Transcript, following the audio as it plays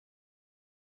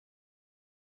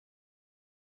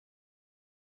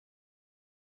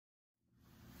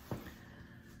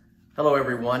Hello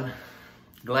everyone.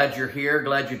 Glad you're here,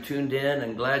 glad you tuned in,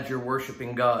 and glad you're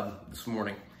worshiping God this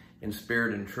morning in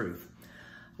spirit and truth.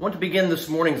 I want to begin this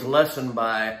morning's lesson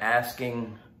by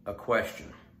asking a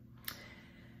question.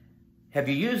 Have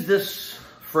you used this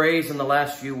phrase in the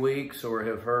last few weeks or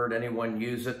have heard anyone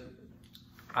use it?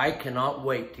 I cannot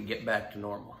wait to get back to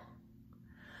normal.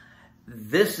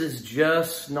 This is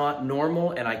just not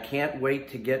normal and I can't wait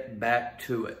to get back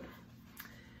to it.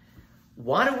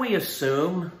 Why do we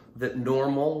assume that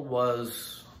normal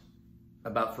was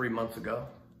about 3 months ago?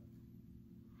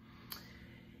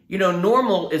 You know,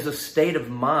 normal is a state of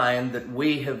mind that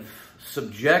we have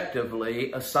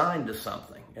subjectively assigned to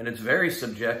something. And it's very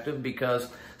subjective because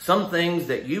some things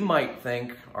that you might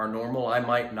think are normal, I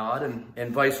might not,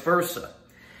 and vice versa.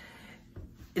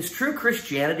 Is true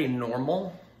Christianity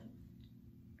normal?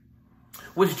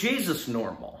 Was Jesus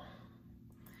normal?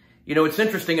 You know, it's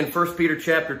interesting in 1 Peter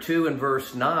chapter 2 and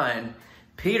verse 9,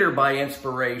 Peter, by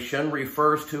inspiration,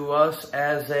 refers to us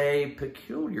as a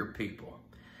peculiar people.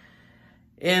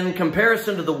 In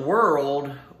comparison to the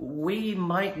world, we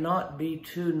might not be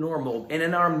too normal. And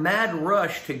in our mad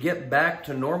rush to get back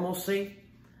to normalcy,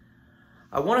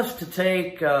 I want us to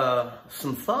take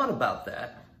some thought about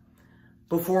that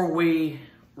before we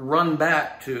run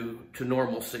back to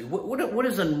normalcy. What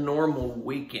is a normal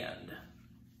weekend?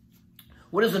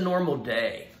 What is a normal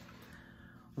day?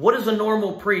 What is a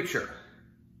normal preacher?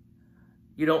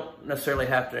 You don't necessarily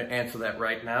have to answer that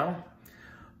right now.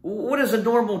 What is a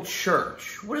normal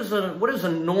church? What is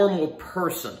a normal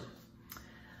person?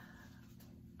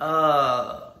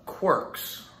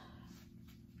 Quirks.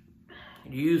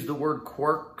 You use the word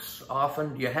quirks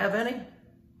often. Do you have any?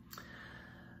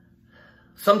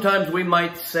 Sometimes we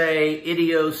might say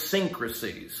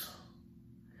idiosyncrasies.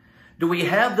 Do we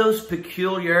have those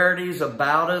peculiarities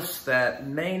about us that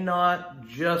may not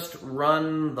just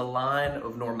run the line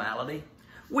of normality?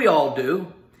 We all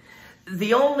do.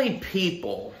 The only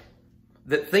people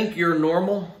that think you're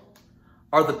normal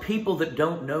are the people that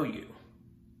don't know you.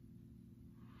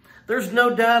 There's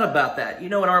no doubt about that. You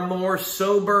know, in our more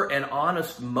sober and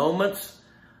honest moments,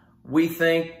 we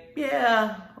think,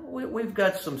 yeah, we've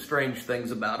got some strange things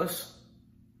about us.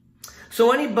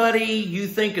 So anybody you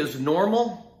think is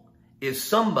normal is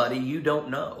somebody you don't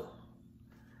know.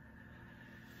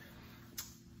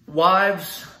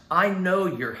 Wives, I know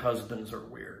your husbands are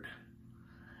weird.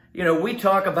 You know, we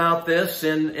talk about this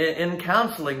in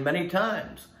counseling many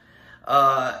times.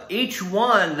 Each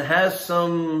one has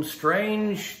some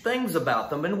strange things about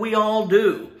them, and we all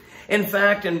do. In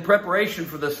fact, in preparation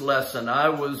for this lesson, I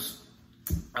was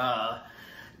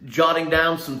jotting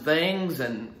down some things,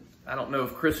 and I don't know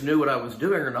if Chris knew what I was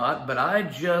doing or not, but I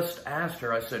just asked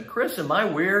her, I said, Chris, am I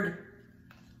weird?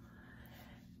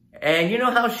 And you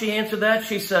know how she answered that?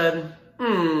 She said,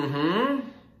 mm-hmm.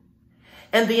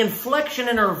 And the inflection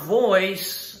in her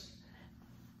voice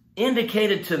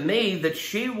indicated to me that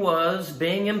she was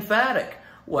being emphatic.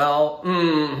 Well,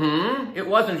 mm-hmm. It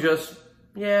wasn't just,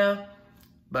 yeah,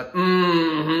 but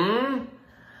mm-hmm.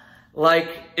 Like,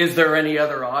 is there any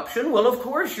other option? Well, of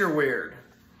course you're weird.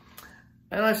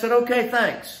 And I said, okay,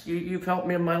 thanks. You've helped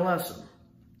me in my lesson.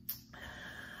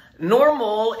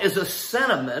 Normal is a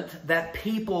sentiment that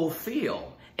people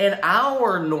feel, and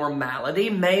our normality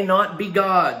may not be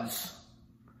God's.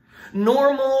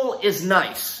 Normal is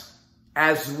nice,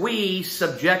 as we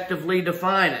subjectively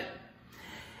define it.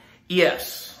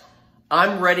 Yes,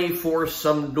 I'm ready for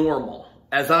some normal,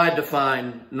 as I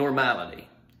define normality.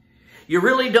 You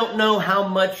really don't know how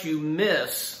much you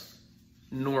miss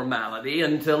normality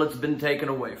until it's been taken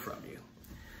away from you.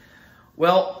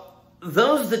 Well,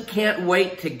 those that can't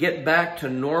wait to get back to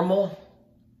normal,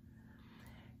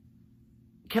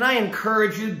 can I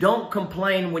encourage you, don't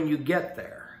complain when you get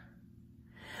there.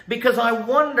 Because I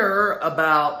wonder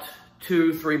about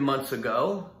 2-3 months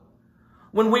ago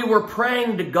when we were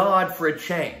praying to God for a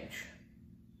change.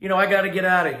 You know, I got to get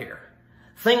out of here.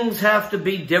 Things have to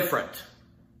be different.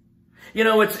 You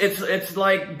know, it's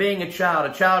like being a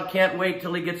child. A child can't wait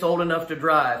till he gets old enough to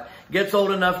drive, gets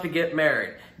old enough to get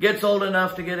married, gets old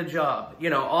enough to get a job. You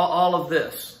know, all of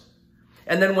this.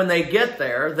 And then when they get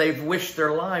there, they've wished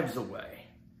their lives away.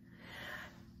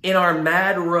 In our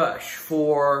mad rush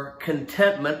for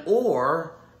contentment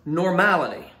or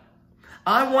normality,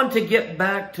 I want to get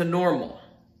back to normal.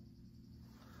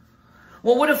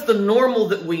 Well, what if the normal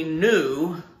that we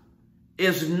knew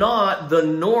is not the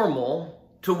normal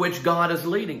to which God is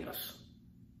leading us?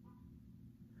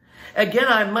 Again,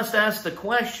 I must ask the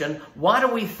question, why do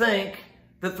we think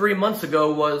that 3 months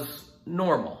ago was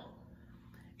normal?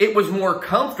 It was more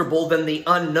comfortable than the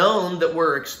unknown that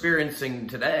we're experiencing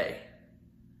today.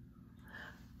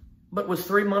 but was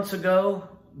 3 months ago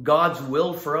God's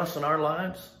will for us in our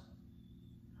lives?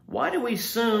 Why do we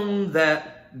assume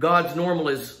that God's normal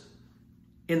is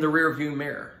in the rearview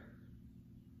mirror?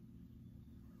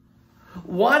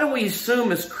 Why do we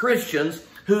assume as Christians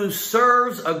who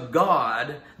serves a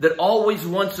God that always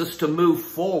wants us to move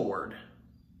forward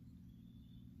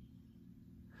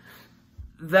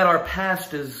that our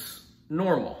past is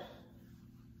normal?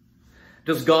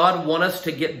 Does God want us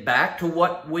to get back to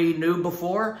what we knew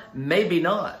before? Maybe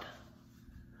not.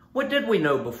 What did we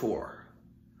know before?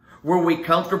 Were we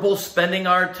comfortable spending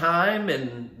our time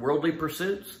in worldly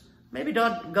pursuits? Maybe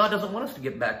God doesn't want us to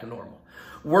get back to normal.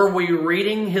 Were we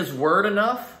reading His Word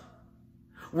enough?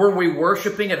 Were we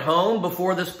worshiping at home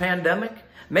before this pandemic?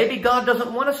 Maybe God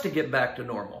doesn't want us to get back to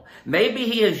normal. Maybe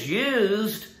He has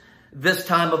used this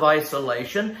time of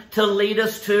isolation to lead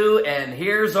us to, and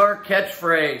here's our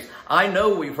catchphrase. I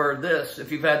know we've heard this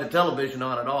if you've had the television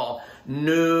on at all.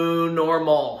 New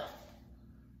normal.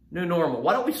 New normal.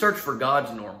 Why don't we search for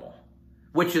God's normal,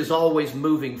 which is always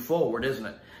moving forward, isn't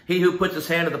it? He who puts his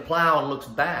hand to the plow and looks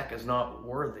back is not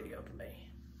worthy of me.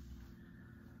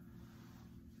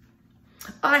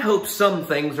 I hope some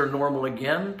things are normal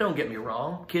again. Don't get me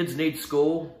wrong. Kids need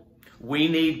school. We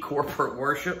need corporate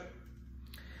worship.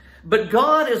 But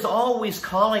God is always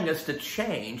calling us to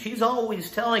change. He's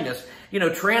always telling us,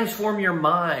 transform your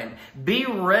mind. Be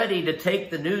ready to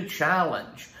take the new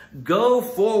challenge. Go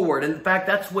forward. In fact,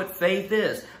 that's what faith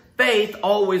is. Faith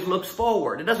always looks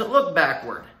forward. It doesn't look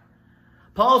backward.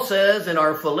 Paul says in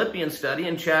our Philippians study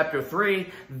in chapter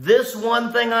 3, this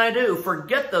one thing I do,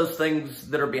 forget those things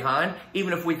that are behind,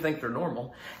 even if we think they're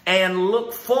normal, and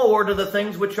look forward to the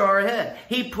things which are ahead.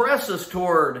 He presses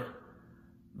toward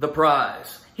the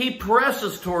prize. He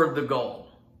presses toward the goal.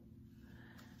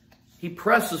 He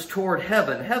presses toward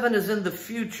heaven. Heaven is in the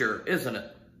future, isn't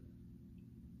it?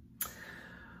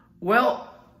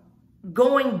 Well,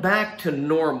 going back to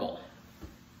normal,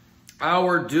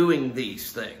 our doing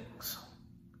these things,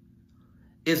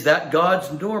 is that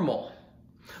God's normal?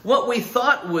 What we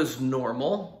thought was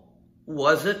normal,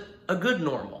 was it a good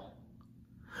normal?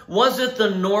 Was it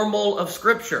the normal of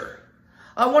Scripture?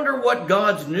 I wonder what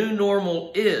God's new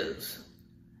normal is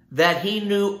that He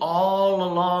knew all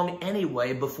along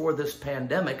anyway before this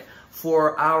pandemic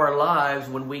for our lives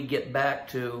when we get back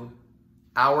to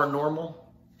our normal.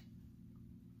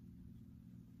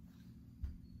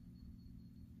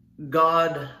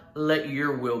 God, let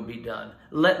your will be done.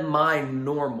 Let my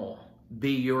normal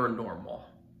be your normal.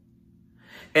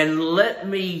 And let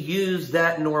me use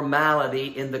that normality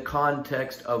in the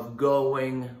context of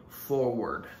going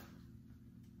forward.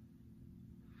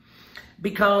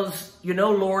 Because,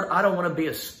 Lord, I don't want to be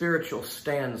a spiritual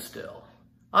standstill.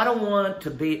 I don't want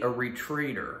to be a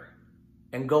retreater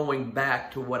and going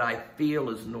back to what I feel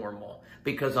is normal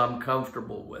because I'm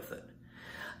comfortable with it.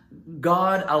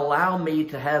 God, allow me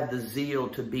to have the zeal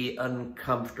to be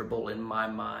uncomfortable in my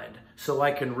mind so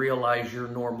I can realize your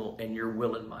normal and your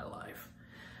will in my life.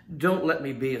 Don't let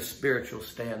me be a spiritual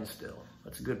standstill.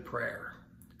 That's a good prayer.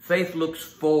 Faith looks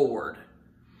forward.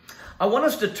 I want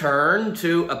us to turn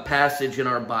to a passage in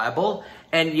our Bible.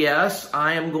 And yes,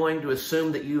 I am going to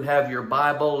assume that you have your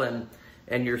Bible and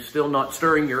you're still not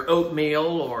stirring your oatmeal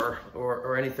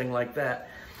or anything like that.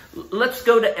 Let's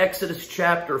go to Exodus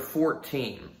chapter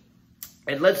 14.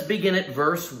 And let's begin at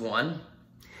verse 1.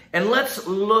 And let's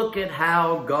look at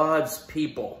how God's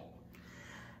people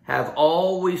have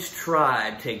always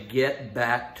tried to get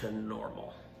back to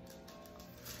normal.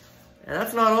 And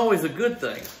that's not always a good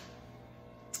thing.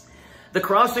 The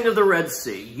crossing of the Red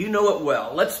Sea, you know it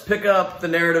well. Let's pick up the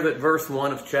narrative at verse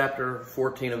 1 of chapter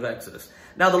 14 of Exodus.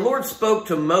 Now the Lord spoke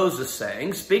to Moses,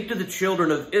 saying, speak to the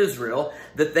children of Israel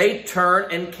that they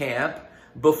turn and camp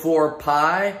before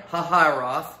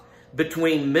Pi-hahiroth,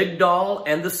 between Migdol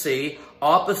and the sea,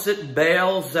 opposite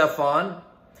Baal-zephon.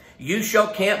 You shall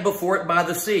camp before it by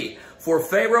the sea. For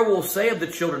Pharaoh will say of the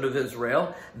children of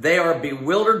Israel, they are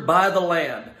bewildered by the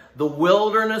land. The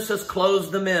wilderness has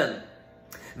closed them in.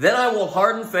 Then I will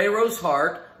harden Pharaoh's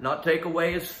heart, not take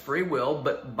away his free will,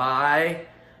 but by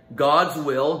God's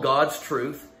will, God's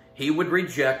truth, he would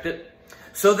reject it,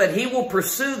 so that he will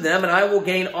pursue them, and I will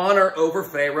gain honor over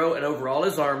Pharaoh and over all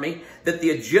his army, that the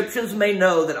Egyptians may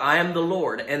know that I am the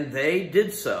Lord. And they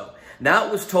did so. Now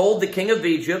it was told the king of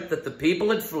Egypt that the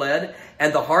people had fled,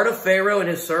 and the heart of Pharaoh and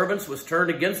his servants was turned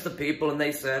against the people, and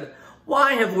they said,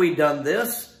 why have we done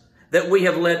this, that we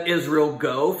have let Israel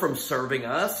go from serving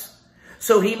us?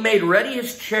 So he made ready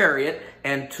his chariot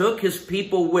and took his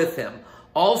people with him.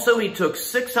 Also he took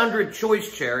 600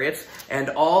 choice chariots and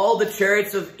all the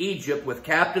chariots of Egypt with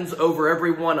captains over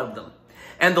every one of them.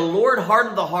 And the Lord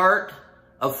hardened the heart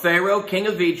of Pharaoh, king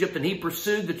of Egypt, and he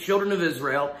pursued the children of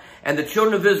Israel, and the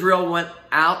children of Israel went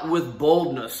out with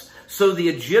boldness. So the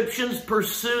Egyptians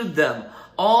pursued them,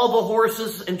 all the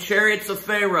horses and chariots of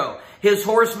Pharaoh, his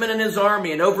horsemen and his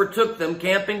army, and overtook them,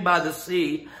 camping by the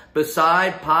sea,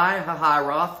 beside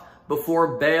Pi-hahiroth,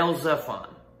 before Baal-zephon.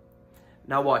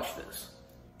 Now watch this,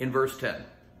 in verse 10.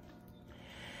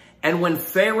 And when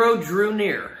Pharaoh drew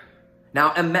near,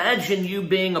 now imagine you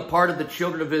being a part of the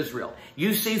children of Israel.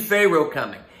 You see Pharaoh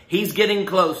coming. He's getting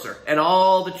closer, and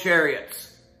all the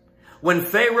chariots. When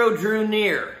Pharaoh drew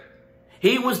near,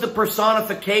 he was the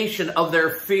personification of their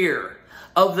fear,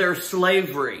 of their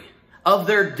slavery, of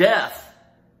their death.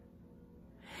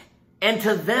 And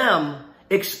to them,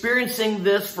 experiencing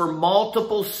this for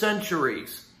multiple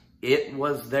centuries, it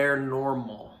was their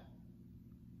normal.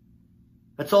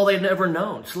 That's all they'd ever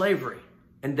known, slavery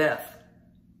and death.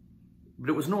 But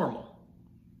it was normal.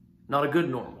 Not a good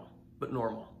normal, but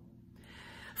normal.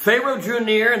 Pharaoh drew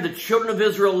near, and the children of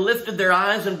Israel lifted their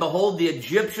eyes, and behold, the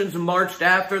Egyptians marched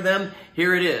after them.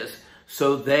 Here it is.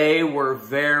 So they were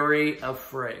very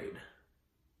afraid.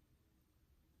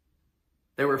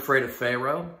 They were afraid of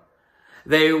Pharaoh.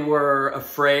 They were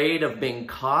afraid of being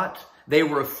caught. They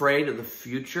were afraid of the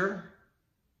future.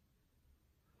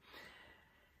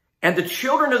 And the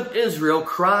children of Israel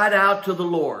cried out to the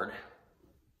Lord.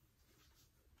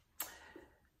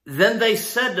 Then they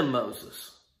said to Moses,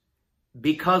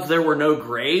 because there were no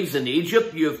graves in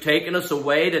Egypt, you have taken us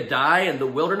away to die in the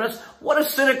wilderness. What a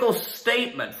cynical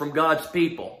statement from God's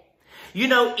people. You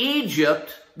know,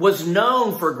 Egypt was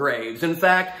known for graves. In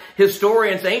fact,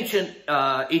 historians, ancient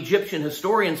Egyptian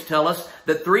historians tell us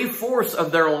that 3/4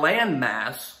 of their land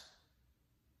mass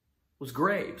was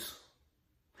graves.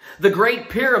 The Great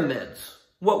Pyramids,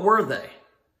 what were they?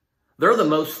 They're the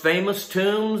most famous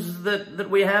tombs that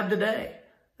we have today.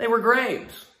 They were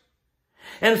graves.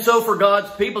 And so for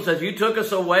God's people, says, you took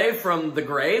us away from the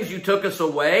graves. You took us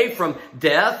away from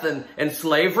death and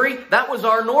slavery. That was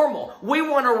our normal. We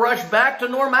want to rush back to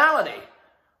normality.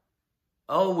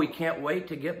 Oh, we can't wait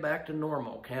to get back to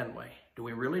normal, can we? Do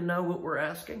we really know what we're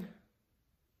asking?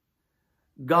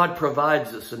 God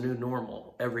provides us a new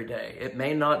normal every day. It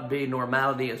may not be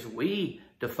normality as we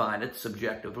define it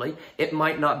subjectively. It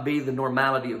might not be the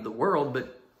normality of the world,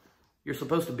 but you're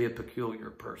supposed to be a peculiar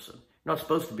person. You're not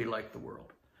supposed to be like the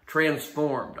world.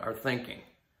 Transformed our thinking.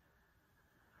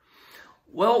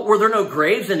 Well, were there no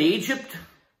graves in Egypt?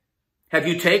 Have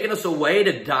you taken us away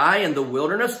to die in the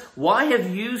wilderness? Why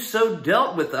have you so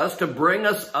dealt with us to bring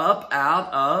us up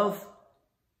out of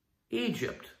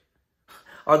Egypt?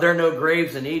 Are there no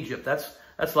graves in Egypt?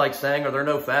 That's like saying, are there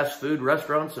no fast food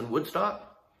restaurants in Woodstock?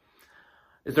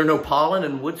 Is there no pollen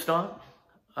in Woodstock?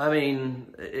 I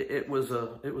mean, it was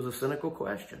a cynical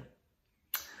question.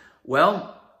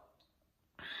 Well,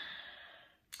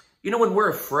 you know, when we're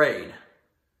afraid,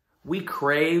 we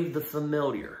crave the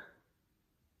familiar.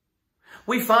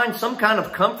 We find some kind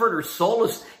of comfort or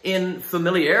solace in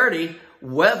familiarity,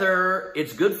 whether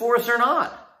it's good for us or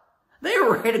not. They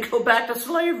were ready to go back to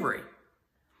slavery.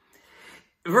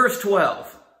 Verse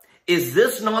 12, is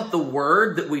this not the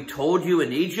word that we told you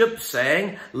in Egypt,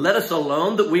 saying, let us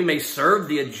alone that we may serve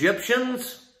the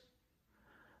Egyptians?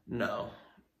 No,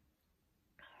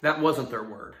 that wasn't their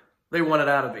word. They wanted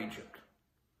out of Egypt.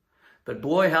 But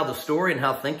boy, how the story and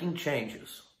how thinking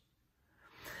changes.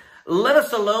 Let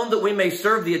us alone that we may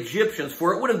serve the Egyptians,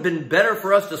 for it would have been better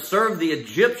for us to serve the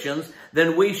Egyptians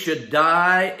than we should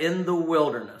die in the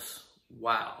wilderness.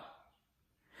 Wow.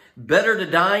 Better to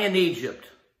die in Egypt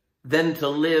than to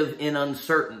live in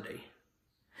uncertainty.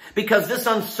 Because this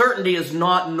uncertainty is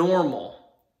not normal.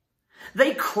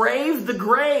 They crave the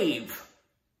grave.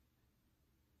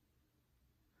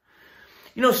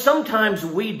 You know, sometimes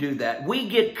we do that. We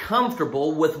get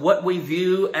comfortable with what we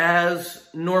view as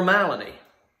normality.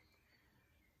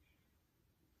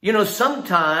 You know,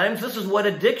 sometimes this is what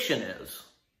addiction is.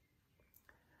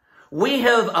 We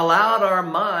have allowed our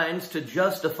minds to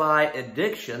justify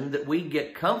addiction, that we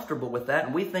get comfortable with that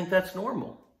and we think that's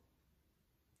normal.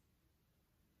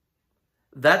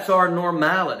 That's our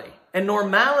normality. And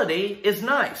normality is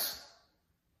nice.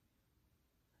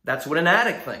 That's what an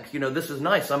addict thinks. You know, this is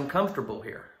nice. I'm comfortable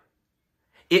here.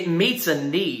 It meets a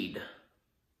need.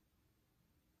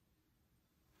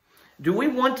 Do we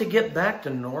want to get back to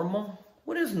normal?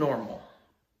 What is normal?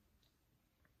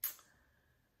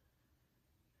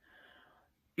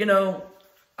 You know,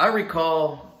 I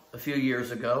recall a few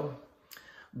years ago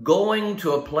going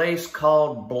to a place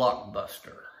called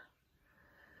Blockbuster.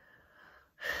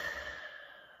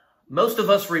 Most of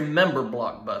us remember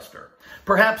Blockbuster.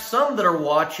 Perhaps some that are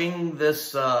watching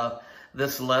this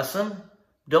lesson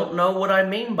don't know what I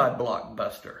mean by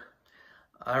Blockbuster.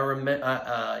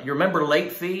 You remember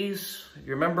late fees?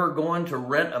 You remember going to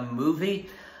rent a movie?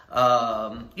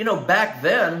 You know, back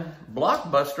then,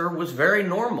 Blockbuster was very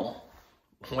normal.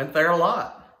 Went there a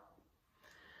lot.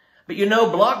 But you know,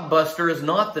 Blockbuster is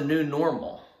not the new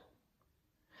normal.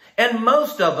 And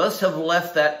most of us have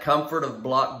left that comfort of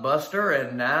Blockbuster,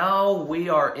 and now we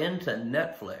are into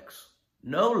Netflix.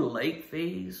 No late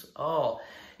fees. Oh,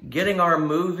 getting our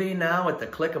movie now at the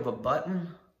click of a button.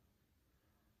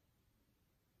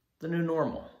 The new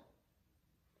normal.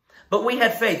 But we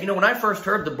had faith. You know, when I first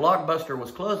heard the Blockbuster was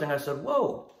closing, I said,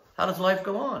 whoa, how does life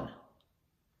go on?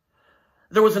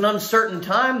 There was an uncertain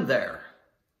time there.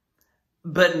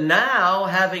 But now,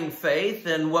 having faith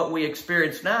in what we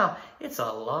experience now, it's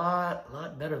a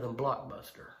lot better than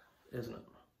Blockbuster, isn't it?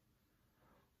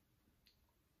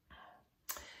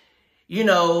 You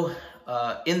know,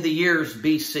 in the years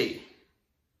BC,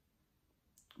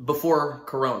 before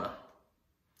Corona,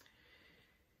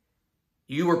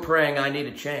 you were praying, I need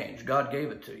a change. God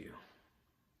gave it to you.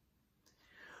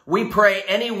 We pray,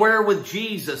 anywhere with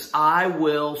Jesus, I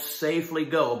will safely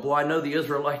go. Boy, I know the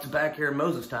Israelites back here in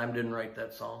Moses' time didn't write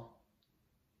that song.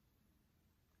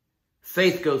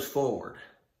 Faith goes forward.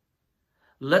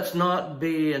 Let's not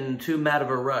be in too mad of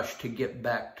a rush to get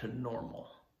back to normal.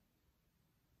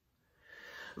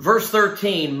 Verse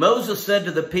 13, Moses said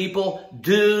to the people,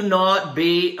 do not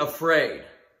be afraid.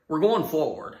 We're going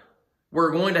forward.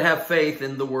 We're going to have faith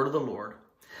in the word of the Lord.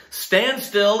 Stand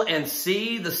still and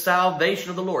see the salvation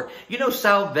of the Lord. You know,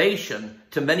 salvation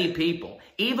to many people,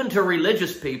 even to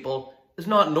religious people, is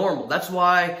not normal. That's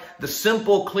why the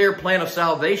simple, clear plan of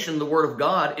salvation, the word of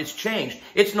God, is changed.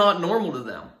 It's not normal to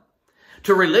them.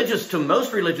 To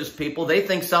most religious people, they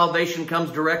think salvation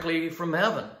comes directly from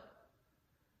heaven.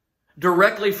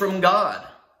 Directly from God.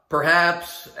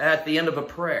 Perhaps at the end of a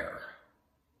prayer.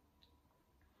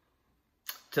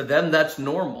 To them, that's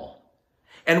normal.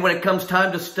 And when it comes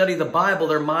time to study the Bible,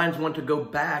 their minds want to go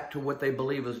back to what they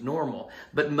believe is normal.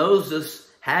 But Moses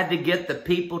had to get the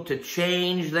people to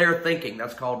change their thinking.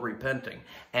 That's called repenting.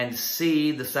 And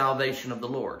see the salvation of the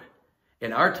Lord.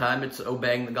 In our time, it's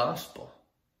obeying the gospel.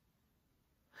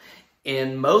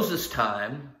 In Moses'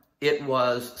 time, it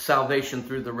was salvation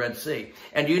through the Red Sea.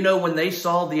 And you know, when they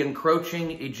saw the encroaching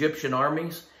Egyptian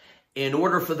armies, in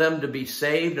order for them to be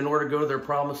saved, in order to go to their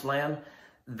promised land,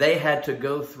 they had to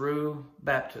go through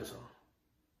baptism.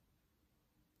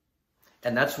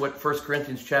 And that's what 1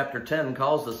 Corinthians chapter 10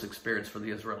 calls this experience for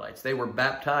the Israelites. They were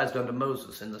baptized unto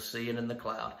Moses in the sea and in the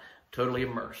cloud, totally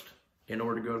immersed in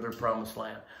order to go to their promised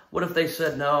land. What if they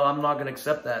said, no, I'm not going to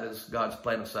accept that as God's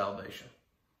plan of salvation?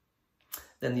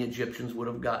 Then the Egyptians would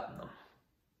have gotten them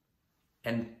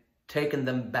and taken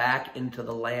them back into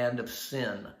the land of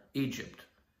sin, Egypt,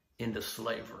 into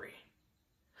slavery.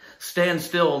 Stand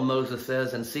still, Moses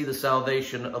says, and see the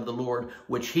salvation of the Lord,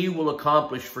 which he will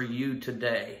accomplish for you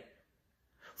today.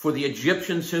 For the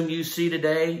Egyptians whom you see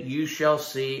today, you shall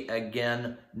see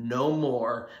again no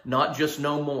more. Not just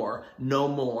no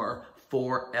more,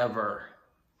 forever.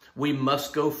 We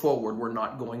must go forward. We're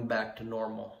not going back to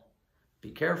normal. Be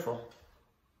careful.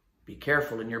 Be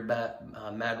careful in your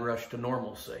mad rush to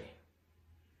normalcy.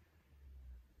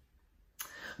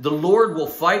 The Lord will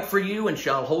fight for you and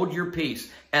shall hold your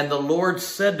peace. And the Lord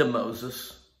said to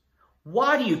Moses,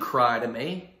 why do you cry to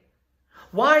me?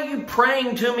 Why are you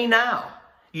praying to me now?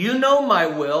 You know my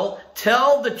will.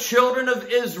 Tell the children of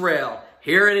Israel,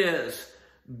 here it is,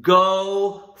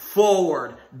 go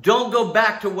forward. Don't go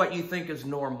back to what you think is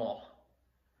normal.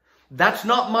 That's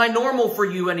not my normal for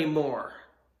you anymore.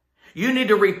 You need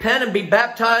to repent and be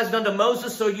baptized unto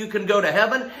Moses so you can go to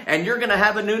heaven, and you're going to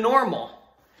have a new normal.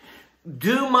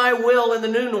 Do my will in the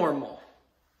new normal.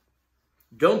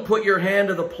 Don't put your hand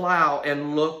to the plow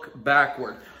and look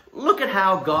backward. Look at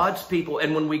how God's people,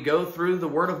 and when we go through the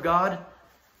Word of God,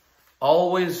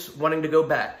 always wanting to go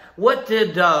back. What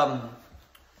did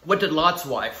Lot's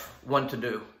wife want to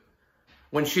do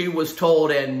when she was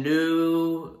told and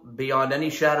knew beyond any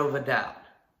shadow of a doubt?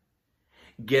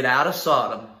 Get out of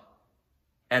Sodom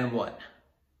and what?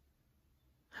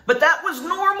 But that was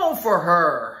normal for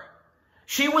her.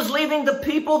 She was leaving the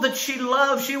people that she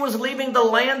loved. She was leaving the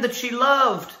land that she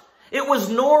loved. It was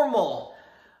normal.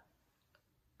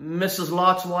 Mrs.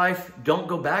 Lot's wife, don't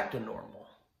go back to normal.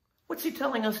 What's he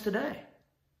telling us today?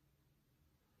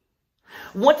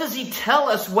 What does he tell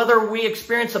us whether we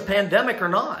experience a pandemic or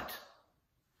not?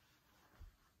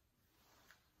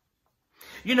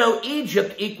 You know,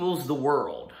 Egypt equals the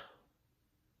world.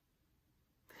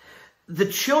 The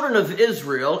children of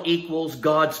Israel equals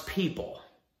God's people.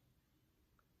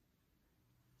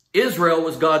 Israel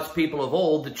was God's people of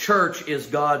old. The church is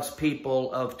God's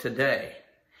people of today.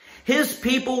 His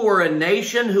people were a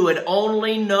nation who had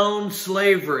only known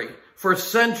slavery for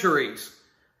centuries.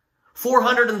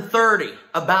 430,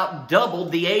 about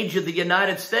doubled the age of the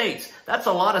United States. That's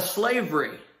a lot of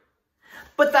slavery.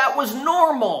 But that was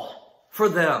normal for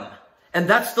them. And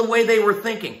that's the way they were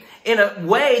thinking. In a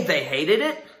way, they hated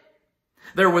it.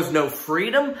 There was no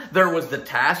freedom. There was the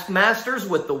taskmasters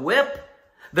with the whip.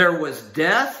 There was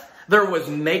death. There was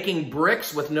making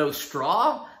bricks with no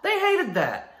straw. They hated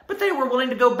that. But they were willing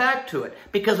to go back to it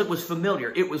because it was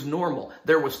familiar. It was normal.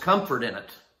 There was comfort in it.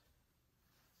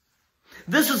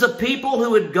 This is a people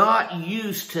who had got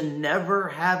used to never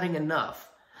having enough.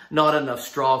 Not enough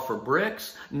straw for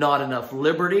bricks. Not enough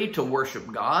liberty to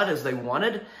worship God as they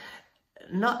wanted.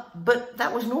 But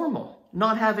that was normal.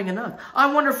 Not having enough.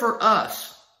 I wonder for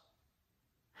us,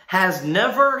 has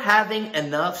never having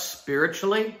enough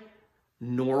spiritually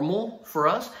normal for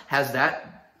us? Has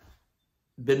that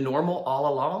been normal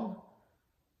all along?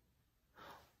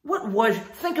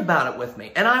 Think about it with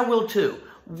me, and I will too.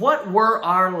 What were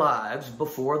our lives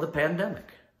before the pandemic?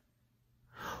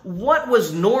 What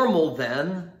was normal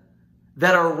then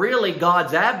that are really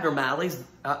God's abnormalities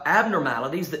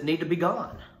that need to be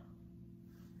gone?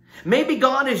 Maybe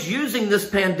God is using this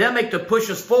pandemic to push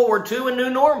us forward to a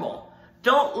new normal.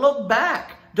 Don't look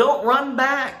back. Don't run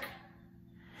back.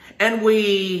 And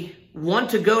we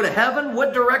want to go to heaven.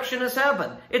 What direction is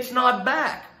heaven? It's not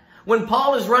back. When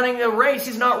Paul is running a race,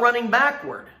 he's not running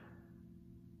backward.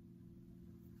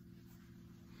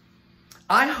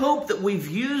 I hope that we've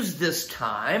used this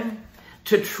time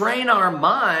to train our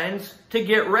minds to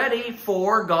get ready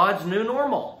for God's new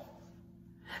normal.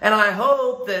 And I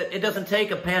hope that it doesn't take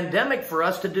a pandemic for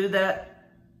us to do that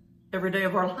every day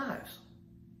of our lives.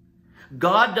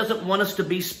 God doesn't want us to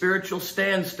be spiritual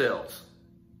standstills.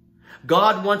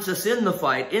 God wants us in the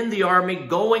fight, in the army,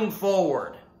 going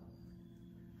forward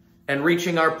and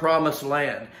reaching our promised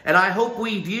land. And I hope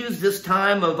we've used this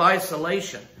time of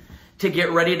isolation to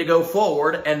get ready to go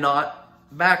forward and not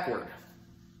backward.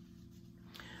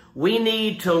 We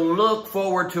need to look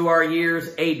forward to our years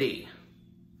AD,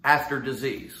 after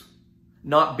disease,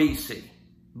 not BC,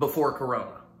 before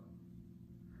Corona.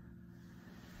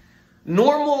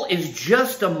 Normal is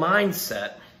just a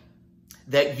mindset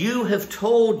that you have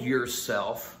told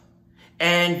yourself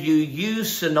and you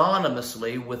use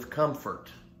synonymously with comfort.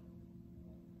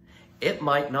 It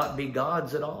might not be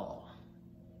God's at all.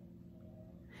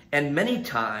 And many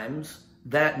times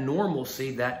that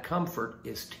normalcy, that comfort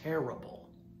is terrible.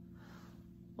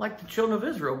 Like the children of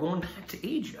Israel going back to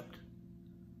Egypt.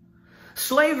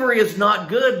 Slavery is not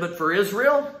good, but for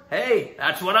Israel, hey,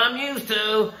 that's what I'm used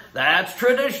to. That's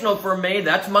traditional for me.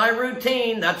 That's my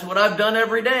routine. That's what I've done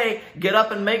every day. Get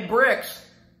up and make bricks.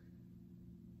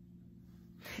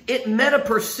 It met a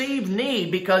perceived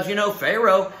need because,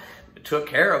 Pharaoh took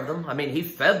care of them. I mean, he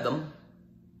fed them.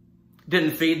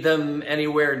 Didn't feed them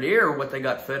anywhere near what they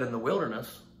got fed in the wilderness.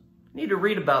 You need to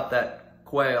read about that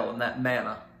quail and that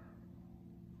manna.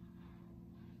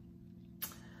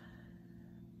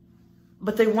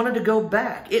 But they wanted to go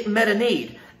back. It met a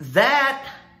need. That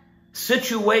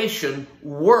situation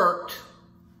worked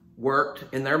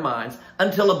in their minds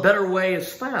until a better way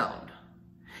is found.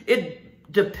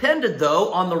 It depended,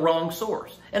 though, on the wrong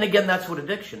source. And again, that's what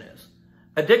addiction is.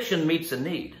 Addiction meets a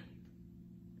need.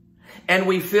 And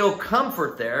we feel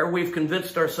comfort there. We've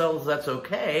convinced ourselves that's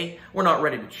okay. We're not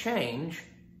ready to change.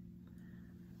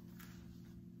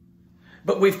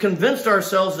 But we've convinced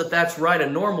ourselves that that's right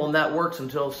and normal, and that works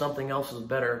until something else is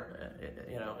better,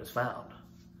 is found.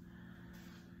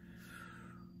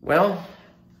 Well,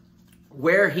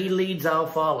 where he leads, I'll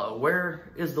follow.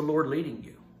 Where is the Lord leading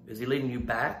you? Is he leading you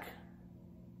back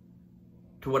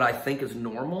to what I think is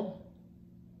normal?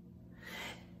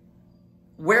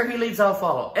 Where he leads, I'll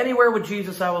follow. Anywhere with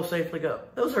Jesus, I will safely go.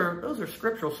 Those are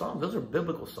scriptural songs. Those are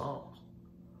biblical songs.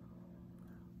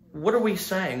 What are we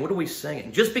saying? What are we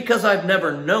singing? Just because I've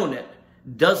never known it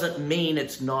doesn't mean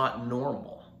it's not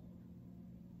normal.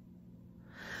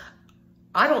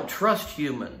 I don't trust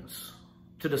humans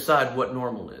to decide what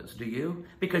normal is, do you?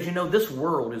 Because this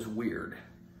world is weird.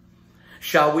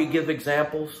 Shall we give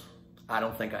examples? I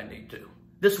don't think I need to.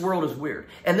 This world is weird.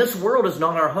 And this world is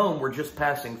not our home. We're just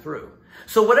passing through.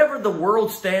 So whatever the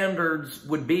world standards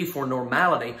would be for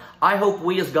normality, I hope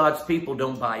we as God's people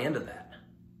don't buy into that.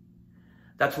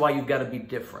 That's why you've got to be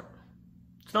different.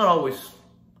 It's not always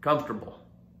comfortable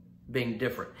being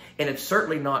different. And it's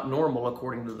certainly not normal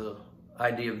according to the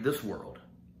idea of this world.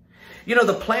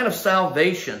 The plan of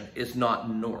salvation is not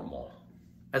normal,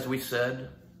 as we said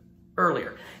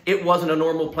earlier. It wasn't a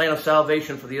normal plan of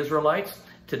salvation for the Israelites.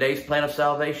 Today's plan of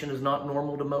salvation is not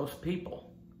normal to most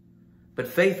people. But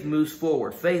faith moves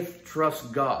forward. Faith trusts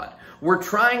God. We're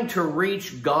trying to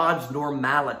reach God's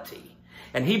normality.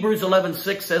 And Hebrews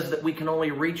 11:6 says that we can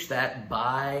only reach that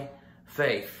by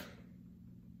faith.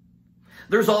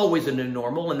 There's always a new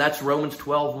normal, and that's Romans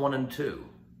 12:1 and 2.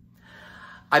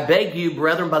 I beg you,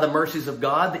 brethren, by the mercies of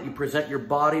God, that you present your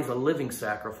bodies a living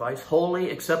sacrifice, holy,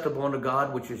 acceptable unto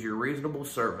God, which is your reasonable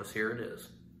service. Here it is.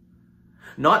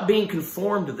 Not being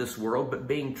conformed to this world, but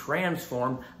being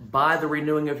transformed by the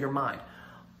renewing of your mind.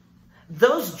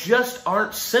 Those just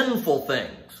aren't sinful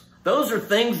things. Those are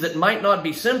things that might not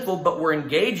be sinful, but we're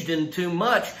engaged in too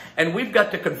much, and we've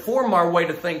got to conform our way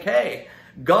to think, hey,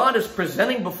 God is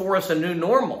presenting before us a new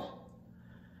normal.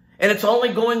 And it's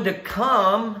only going to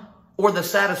come, or the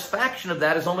satisfaction of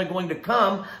that is only going to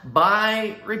come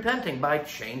by repenting, by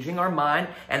changing our mind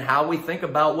and how we think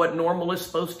about what normal is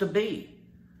supposed to be.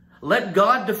 Let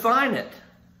God define it.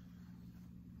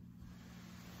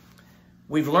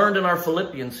 We've learned in our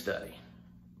Philippians study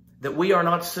that we are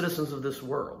not citizens of this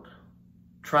world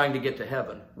trying to get to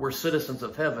heaven. We're citizens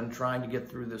of heaven trying to get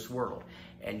through this world.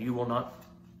 And you will not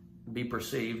be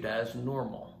perceived as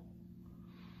normal.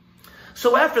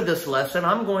 So after this lesson,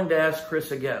 I'm going to ask Chris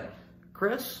again.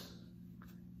 Chris,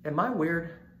 am I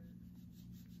weird?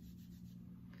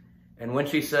 And when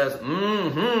she says,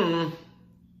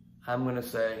 I'm going to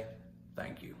say,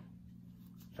 thank you.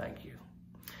 Thank you.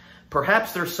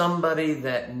 Perhaps there's somebody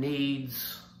that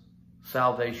needs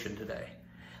salvation today.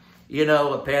 You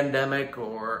know, a pandemic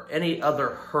or any other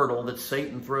hurdle that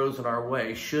Satan throws in our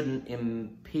way shouldn't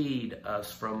impede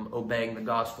us from obeying the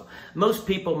gospel. Most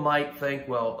people might think,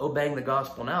 well, obeying the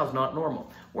gospel now is not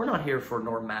normal. We're not here for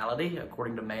normality,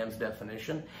 according to man's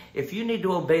definition. If you need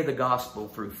to obey the gospel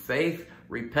through faith,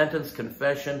 repentance,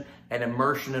 confession, and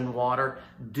immersion in water,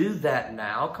 do that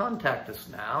now. Contact us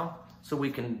now so we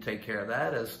can take care of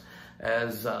that,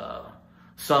 as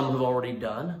some have already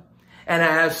done. And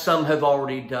as some have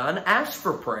already done, ask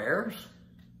for prayers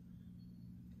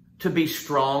to be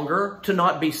stronger, to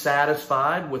not be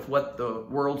satisfied with what the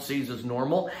world sees as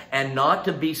normal, and not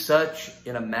to be such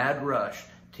in a mad rush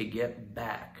to get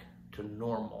back to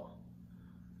normal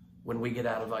when we get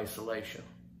out of isolation.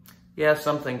 Yeah,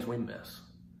 some things we miss,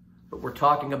 but we're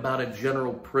talking about a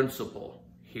general principle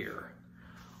here.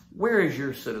 Where is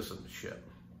your citizenship?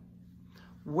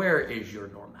 Where is your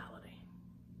normality?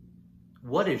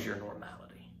 What is your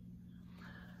normality?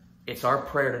 It's our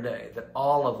prayer today that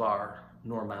all of our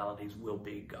normalities will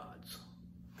be God's.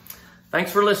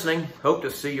 Thanks for listening. Hope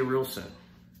to see you real soon.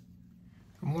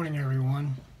 Good morning,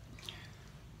 everyone.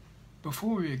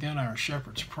 Before we begin our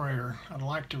shepherd's prayer, I'd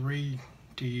like to read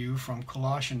to you from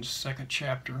Colossians 2nd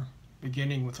chapter,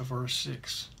 beginning with verse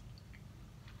 6.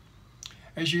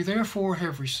 As you therefore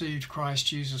have received Christ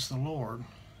Jesus the Lord,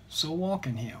 so walk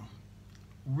in him,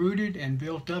 rooted and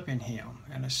built up in him,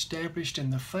 and established in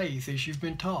the faith as you've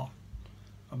been taught,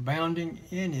 abounding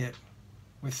in it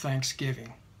with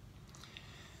thanksgiving.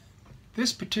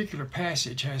 This particular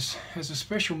passage has a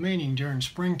special meaning during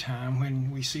springtime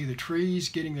when we see the trees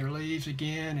getting their leaves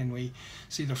again and we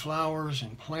see the flowers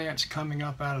and plants coming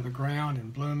up out of the ground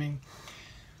and blooming.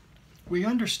 We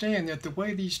understand that the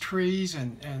way these trees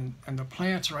and the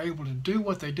plants are able to do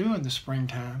what they do in the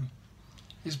springtime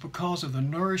is because of the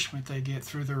nourishment they get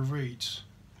through their roots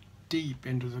deep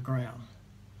into the ground.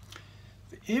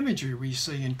 The imagery we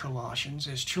see in Colossians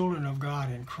as children of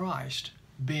God in Christ,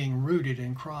 being rooted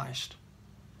in Christ.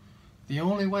 The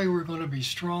only way we're going to be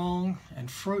strong and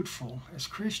fruitful as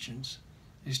Christians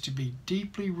is to be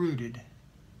deeply rooted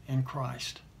in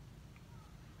Christ.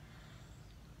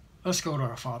 Let's go to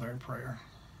our Father in prayer.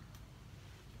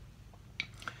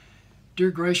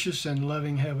 Dear gracious and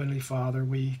loving Heavenly Father,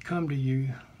 we come to you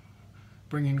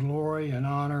bringing glory and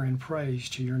honor and praise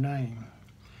to your name.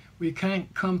 We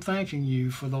come thanking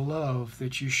you for the love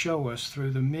that you show us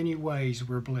through the many ways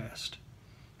we're blessed,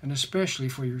 and especially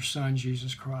for your Son,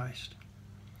 Jesus Christ.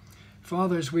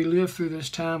 Father, as we live through this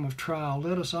time of trial,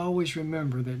 let us always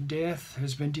remember that death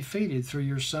has been defeated through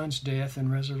your Son's death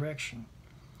and resurrection.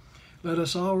 Let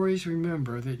us always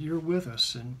remember that you're with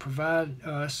us and provide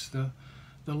us the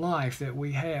life that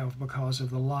we have because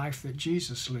of the life that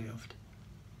Jesus lived.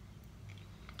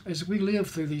 As we live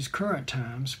through these current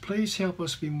times, please help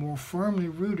us be more firmly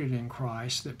rooted in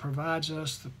Christ that provides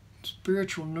us the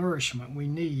spiritual nourishment we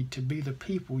need to be the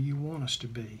people you want us to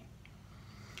be.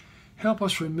 Help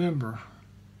us remember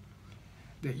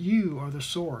that you are the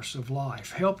source of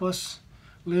life. Help us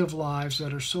live lives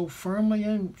that are so firmly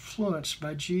influenced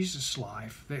by Jesus'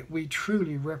 life that we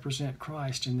truly represent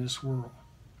Christ in this world.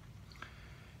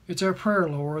 It's our prayer,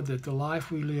 Lord, that the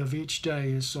life we live each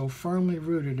day is so firmly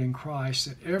rooted in Christ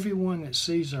that everyone that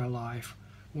sees our life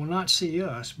will not see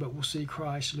us, but will see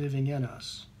Christ living in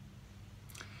us.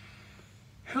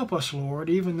 Help us, Lord,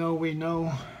 even though we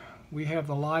know we have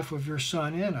the life of your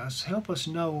Son in us, help us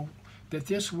know that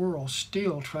this world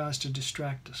still tries to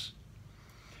distract us.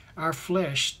 Our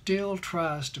flesh still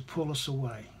tries to pull us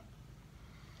away.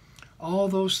 All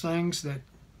those things that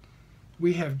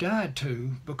we have died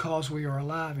to because we are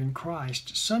alive in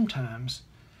Christ, sometimes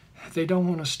they don't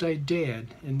want to stay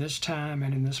dead in this time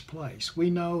and in this place. We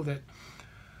know that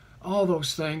all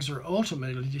those things are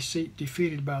ultimately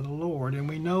defeated by the Lord, and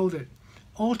we know that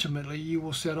ultimately you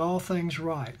will set all things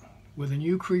right with a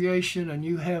new creation, a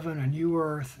new heaven, a new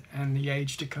earth, and the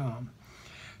age to come.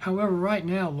 However, right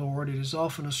now, Lord, it is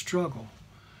often a struggle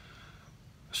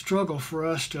for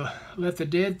us to let the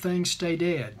dead things stay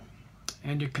dead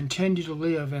and to continue to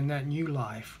live in that new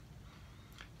life.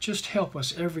 Just help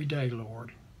us every day,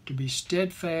 Lord, to be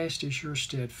steadfast as you're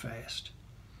steadfast.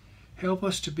 Help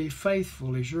us to be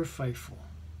faithful as you're faithful.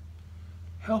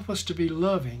 Help us to be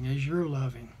loving as you're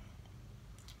loving.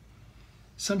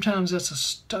 Sometimes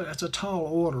that's a tall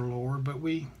order, Lord, but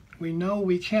we know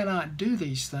we cannot do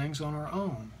these things on our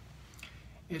own.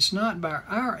 It's not by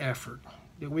our effort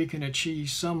that we can achieve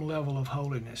some level of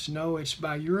holiness. No, it's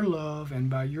by your love and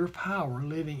by your power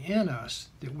living in us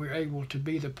that we're able to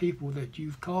be the people that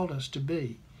you've called us to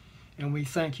be. And we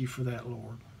thank you for that,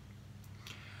 Lord.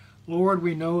 Lord,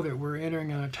 we know that we're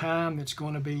entering in a time that's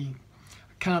going to be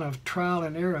a kind of trial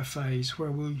and error phase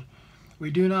where we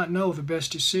do not know the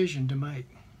best decision to make.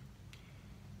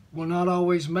 We'll not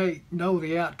always know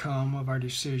the outcome of our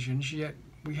decisions, yet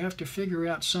we have to figure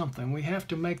out something. We have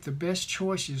to make the best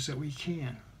choices that we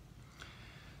can.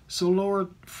 So, Lord,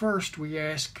 first we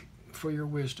ask for your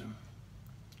wisdom.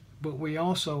 But we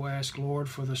also ask, Lord,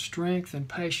 for the strength and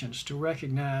patience to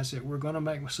recognize that we're going to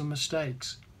make some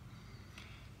mistakes.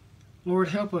 Lord,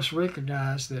 help us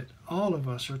recognize that all of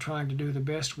us are trying to do the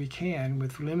best we can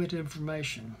with limited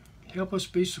information. Help us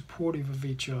be supportive of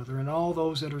each other and all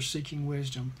those that are seeking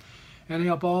wisdom, and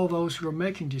help all those who are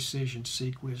making decisions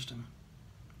seek wisdom.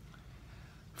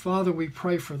 Father, we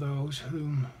pray for those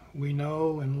whom we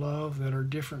know and love that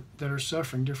are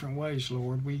suffering different ways,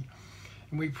 Lord.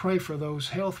 We pray for those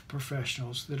health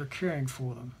professionals that are caring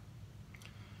for them.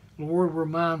 Lord, we're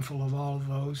mindful of all of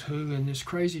those who in this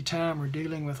crazy time are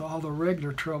dealing with all the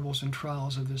regular troubles and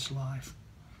trials of this life.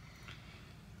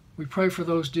 We pray for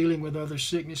those dealing with other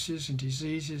sicknesses and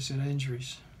diseases and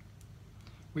injuries.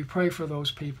 We pray for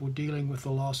those people dealing with the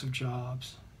loss of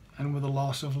jobs and with the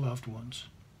loss of loved ones.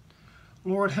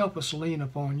 Lord, help us lean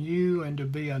upon you and to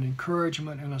be an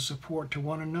encouragement and a support to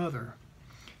one another.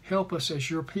 Help us as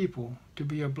your people to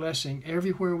be a blessing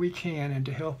everywhere we can and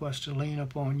to help us to lean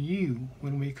upon you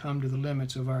when we come to the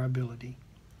limits of our ability.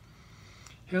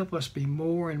 Help us be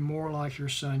more and more like your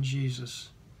Son, Jesus,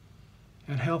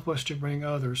 and help us to bring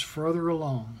others further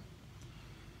along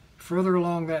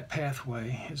that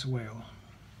pathway as well.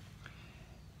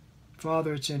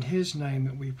 Father, it's in his name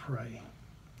that we pray.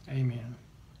 Amen.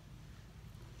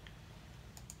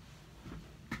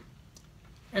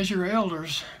 As your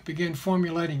elders begin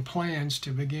formulating plans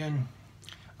to begin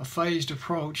a phased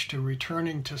approach to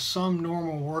returning to some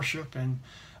normal worship and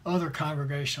other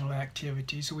congregational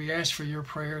activities, we ask for your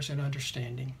prayers and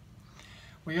understanding.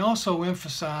 We also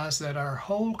emphasize that our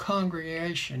whole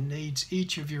congregation needs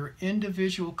each of your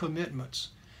individual commitments,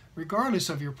 regardless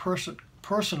of your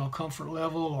personal comfort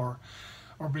level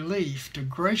or belief, to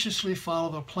graciously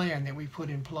follow the plan that we put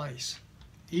in place,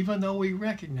 even though we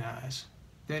recognize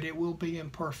that it will be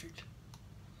imperfect.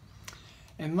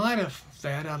 In light of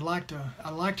that, I'd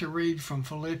like to read from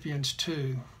Philippians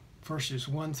 2, verses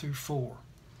 1 through 4,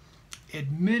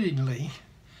 admittingly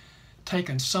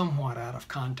taken somewhat out of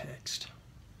context.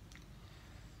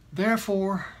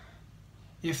 Therefore,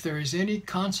 if there is any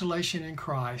consolation in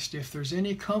Christ, if there's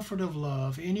any comfort of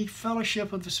love, any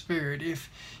fellowship of the Spirit, if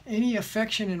any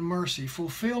affection and mercy,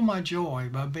 fulfill my joy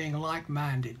by being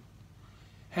like-minded,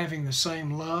 having the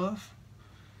same love,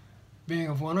 being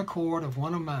of one accord, of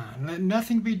one mind. Let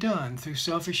nothing be done through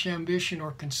selfish ambition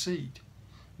or conceit,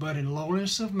 but in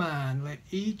lowliness of mind let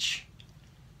each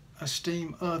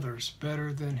esteem others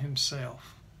better than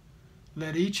himself.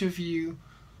 Let each of you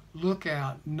look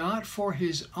out not for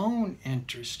his own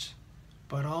interest,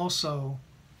 but also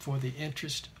for the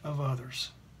interest of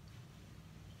others.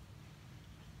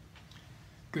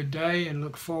 Good day, and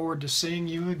look forward to seeing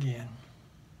you again.